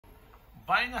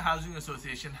Buying a housing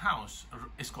association house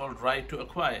is called right to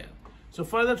acquire. So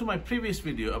further to my previous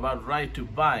video about right to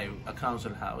buy a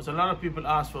council house, a lot of people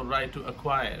ask for right to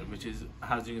acquire, which is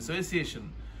housing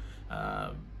association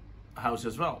house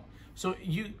as well. So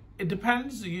it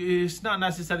depends. It's not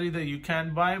necessary that you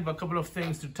can buy, but a couple of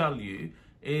things to tell you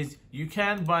is you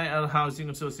can buy a housing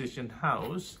association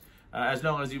house as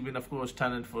long as you've been, of course,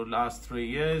 tenant for the last 3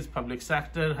 years, public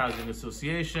sector, housing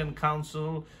association,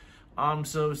 council, armed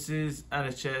services,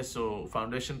 NHS or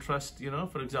foundation trust,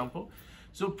 for example.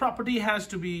 So property has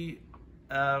to be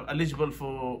eligible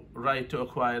for right to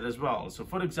acquire as well. So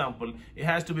for example, it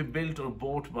has to be built or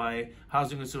bought by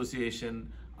housing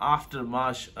association after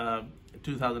March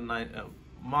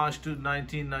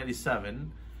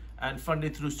 1997 and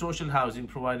funded through social housing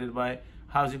provided by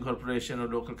housing corporation or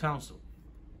local council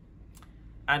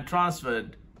and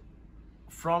transferred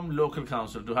from local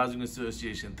council to housing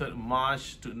association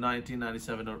March to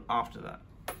 1997 or after that.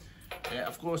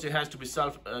 Of course, it has to be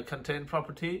self-contained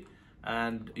property,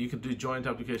 and you can do joint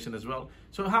application as well.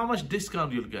 So how much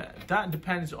discount you'll get, that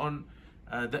depends on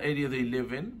the area they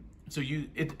live in. So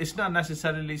it's not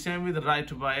necessarily, same with the right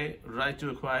to buy, right to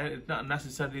acquire, it's not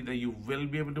necessarily that you will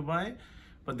be able to buy,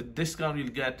 but the discount you'll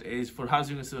get is for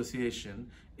housing association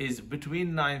is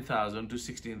between 9,000 to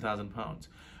 16,000 pounds.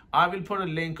 I will put a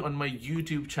link on my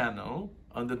YouTube channel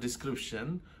on the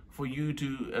description for you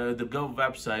to the Gov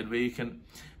website where you can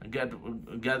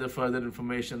gather further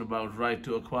information about right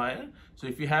to acquire. So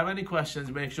if you have any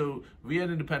questions, make sure we are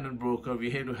an independent broker.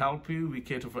 We're here to help you. We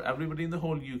cater for everybody in the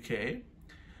whole UK.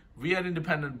 We are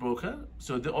independent broker.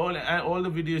 So all the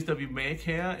videos that we make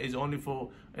here is only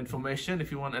for information. If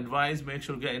you want advice, make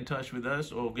sure to get in touch with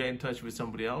us or get in touch with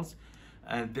somebody else,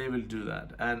 and they will do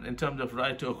that. And in terms of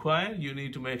right to acquire, you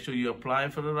need to make sure you apply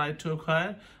for the right to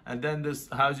acquire, and then this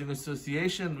housing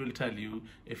association will tell you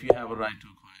if you have a right to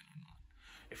acquire or not.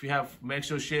 If you have, make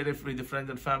sure share it with your friends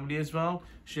and family as well.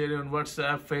 Share it on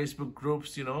WhatsApp, Facebook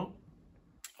groups,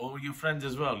 or your friends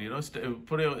as well,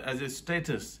 put it as a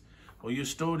status or your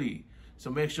story.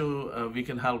 So make sure we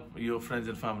can help your friends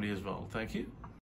and family as well. Thank you.